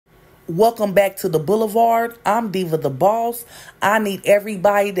Welcome back to the Boulevard. I'm Diva the Boss. I need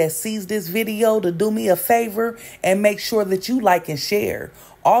everybody that sees this video to do me a favor and make sure that you like and share.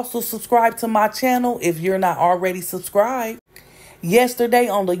 Also subscribe to my channel if you're not already subscribed. Yesterday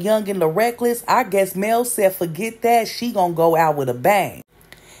on The Young and the Reckless, I guess Mel said forget that, she gonna go out with a bang.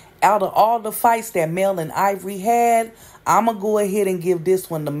 Out of all the fights that Mel and Ivory had, I'ma go ahead and give this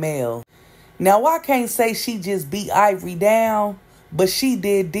one to Mel. Now I can't say she just beat Ivory down, but she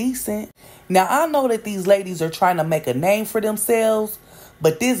did decent. Now, I know that these ladies are trying to make a name for themselves,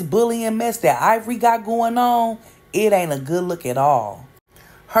 but this bullying mess that Ivory got going on, it ain't a good look at all.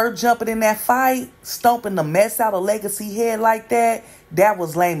 Her jumping in that fight, stomping the mess out of Legacy head like that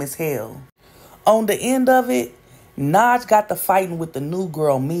was lame as hell. On the end of it, Naj got the fighting with the new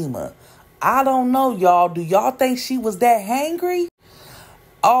girl, Mima. I don't know, y'all. Do y'all think she was that hangry?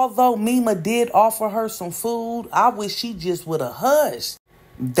 Although Mima did offer her some food, I wish she just would have hushed.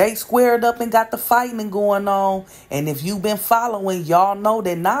 They squared up and got the fighting going on. And if you've been following, y'all know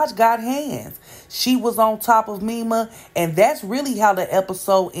that Naj got hands. She was on top of Mima. And that's really how the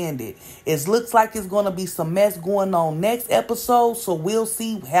episode ended. It looks like it's going to be some mess going on next episode. So we'll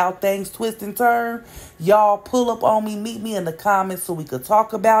see how things twist and turn. Y'all pull up on me. Meet me in the comments so we could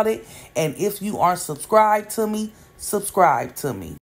talk about it. And if you aren't subscribed to me, subscribe to me.